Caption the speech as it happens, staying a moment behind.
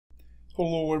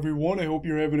Hello everyone, I hope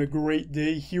you're having a great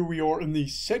day. Here we are in the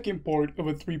second part of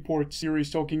a three-part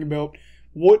series talking about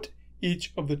what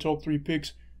each of the top three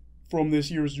picks from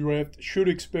this year's draft should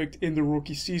expect in the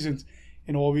rookie seasons.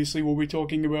 And obviously we'll be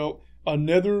talking about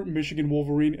another Michigan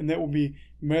Wolverine, and that will be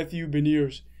Matthew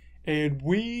Beniers. And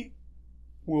we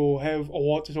will have a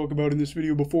lot to talk about in this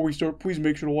video. Before we start, please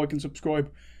make sure to like and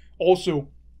subscribe. Also,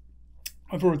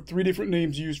 I've heard three different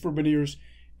names used for Beniers,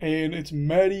 and it's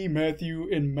Matty, Matthew,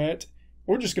 and Matt.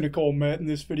 We're just going to call him Matt in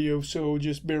this video, so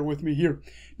just bear with me here.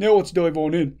 Now let's dive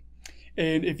on in.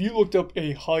 And if you looked up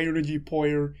a high-energy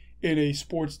player in a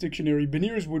sports dictionary,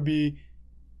 Beniers would be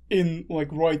in, like,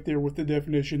 right there with the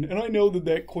definition. And I know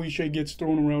that cliche gets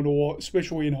thrown around a lot,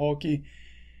 especially in hockey.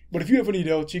 But if you have any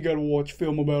doubts, you got to watch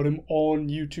film about him on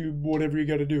YouTube, whatever you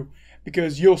got to do.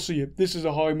 Because you'll see it. This is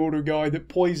a high-motor guy that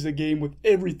plays the game with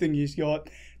everything he's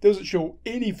got. Doesn't show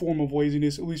any form of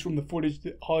laziness, at least from the footage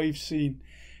that I've seen.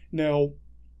 Now,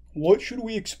 what should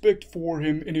we expect for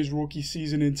him in his rookie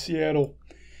season in Seattle?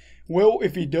 Well,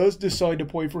 if he does decide to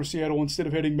play for Seattle instead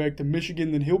of heading back to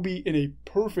Michigan, then he'll be in a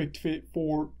perfect fit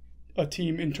for a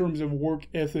team in terms of work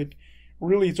ethic.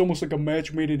 Really, it's almost like a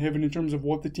match made in heaven in terms of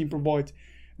what the team provides.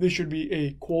 This should be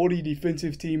a quality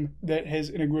defensive team that has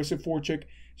an aggressive forecheck,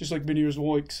 just like Beniers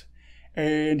likes.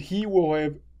 And he will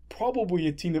have probably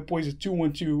a team that plays a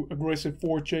 2-1-2 aggressive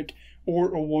forecheck or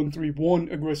a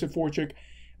 1-3-1 aggressive forecheck.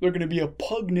 They're going to be a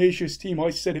pugnacious team. I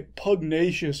said it,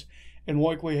 pugnacious, and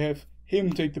likely have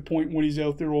him take the point when he's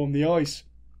out there on the ice.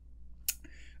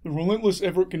 The relentless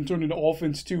effort can turn into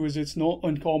offense too, as it's not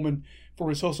uncommon for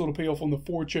his hustle to pay off on the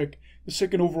forecheck. The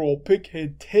second overall pick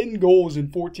had 10 goals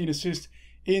and 14 assists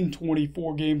in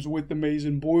 24 games with the Maize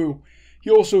and Blue. He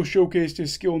also showcased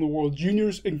his skill in the World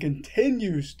Juniors and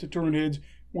continues to turn heads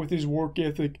with his work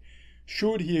ethic.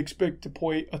 Should he expect to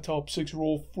play a top 6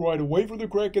 role right away for the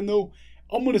Kraken though?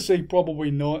 I'm going to say probably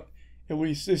not, at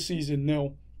least this season.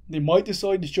 Now, they might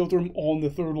decide to shelter him on the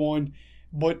third line,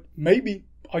 but maybe.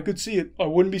 I could see it. I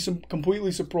wouldn't be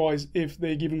completely surprised if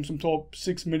they give him some top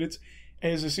 6 minutes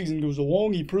as the season goes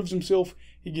along. He proves himself.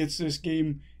 He gets this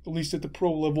game, at least at the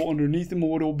pro level, underneath him a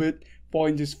little bit,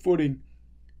 finds his footing.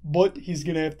 But he's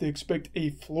going to have to expect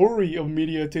a flurry of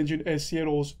media attention as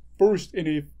Seattle's first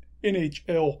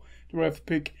NHL draft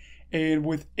pick. And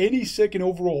with any second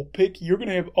overall pick, you're going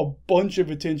to have a bunch of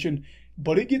attention,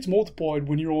 but it gets multiplied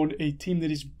when you're on a team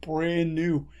that is brand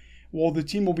new. While the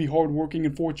team will be hardworking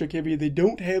and forecheck heavy, they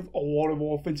don't have a lot of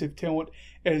offensive talent,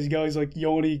 as guys like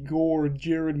Yanni Gore,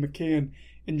 Jared McCann,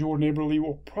 and Jordan Eberle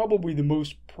were probably the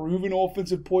most proven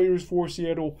offensive players for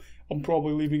Seattle. I'm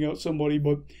probably leaving out somebody,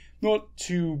 but not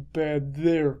too bad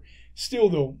there. Still,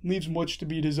 though, leaves much to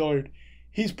be desired.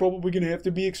 He's probably going to have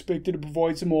to be expected to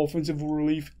provide some offensive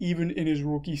relief even in his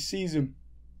rookie season.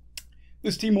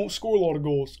 This team won't score a lot of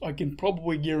goals. I can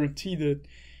probably guarantee that.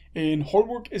 And hard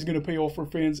work is going to pay off for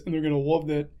fans, and they're going to love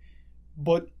that.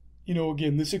 But,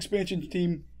 again, this expansion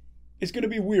team is going to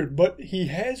be weird. But he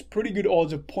has pretty good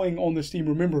odds of playing on this team.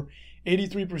 Remember,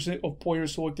 83% of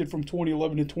players selected from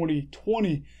 2011 to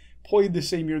 2020 played the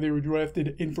same year they were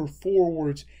drafted. And for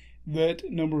forwards, that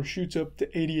number shoots up to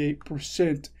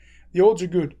 88%. The odds are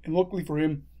good, and luckily for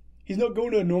him, he's not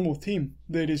going to a normal team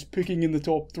that is picking in the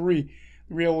top 3.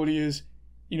 The reality is,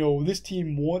 this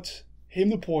team wants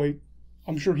him to play.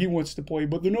 I'm sure he wants to play,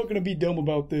 but they're not going to be dumb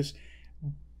about this.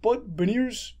 But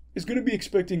Beniers is going to be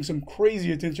expecting some crazy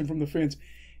attention from the fans.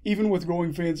 Even with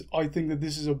growing fans, I think that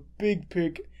this is a big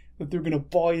pick that they're going to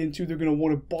buy into. They're going to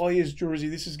want to buy his jersey.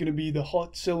 This is going to be the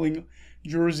hot-selling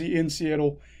jersey in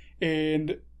Seattle.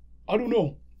 And I don't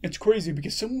know. It's crazy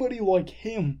because somebody like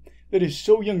him that is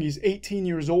so young, he's 18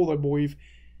 years old, I believe,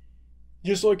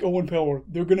 just like Owen Power,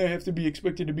 they're going to have to be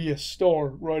expected to be a star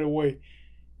right away.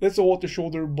 That's a lot to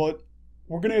shoulder, but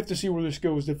we're going to have to see where this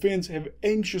goes. The fans have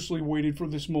anxiously waited for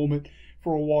this moment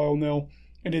for a while now,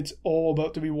 and it's all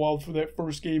about to be wild for that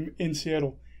first game in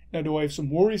Seattle. Now, do I have some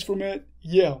worries for Matt?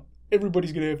 Yeah,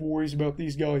 everybody's going to have worries about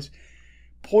these guys.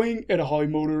 Playing at a high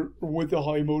motor or with a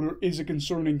high motor is a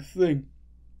concerning thing.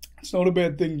 It's not a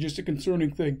bad thing, just a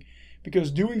concerning thing.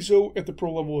 Because doing so at the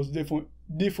pro level is different,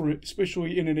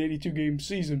 especially in an 82-game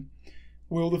season.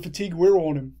 Will the fatigue wear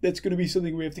on him? That's going to be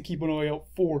something we have to keep an eye out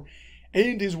for.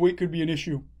 And his weight could be an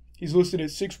issue. He's listed at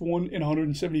 6'1" and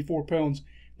 174 pounds.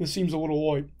 This seems a little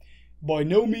light. By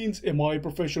no means am I a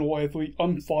professional athlete.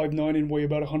 I'm 5'9" and weigh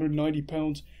about 190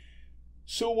 pounds.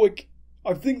 So,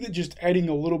 I think that just adding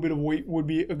a little bit of weight would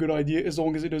be a good idea as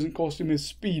long as it doesn't cost him his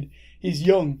speed. He's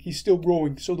young. He's still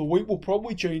growing. So the weight will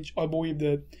probably change. I believe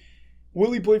that.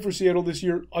 Will he play for Seattle this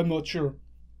year? I'm not sure.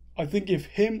 I think if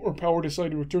him or Power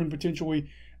decide to return potentially,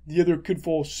 the other could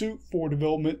follow suit for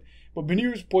development. But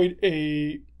Beniers played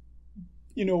a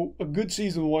good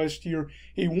season last year.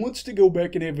 He wants to go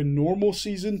back and have a normal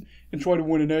season and try to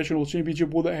win a national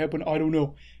championship. Will that happen? I don't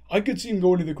know. I could see him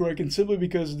going to the Kraken simply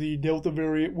because the Delta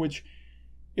variant, which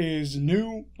is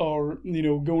new or,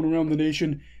 going around the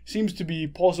nation, seems to be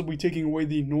possibly taking away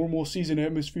the normal season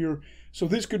atmosphere. So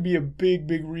this could be a big,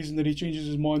 big reason that he changes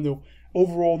his mind, though.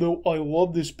 Overall, though, I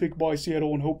love this pick by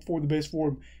Seattle and hope for the best for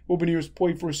him. Will Beniers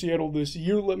play for Seattle this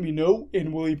year? Let me know.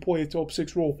 And will he play a top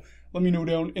 6 role? Let me know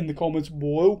down in the comments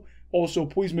below. Also,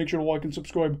 please make sure to like and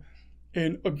subscribe.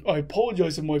 And I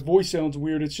apologize if my voice sounds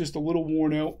weird. It's just a little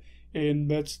worn out. And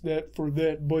that's that for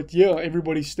that. But yeah,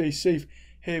 everybody stay safe.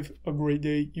 Have a great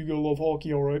day. You go love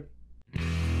hockey, alright?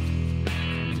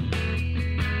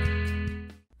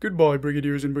 Goodbye,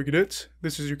 Brigadiers and Brigadettes.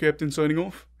 This is your captain signing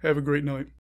off. Have a great night.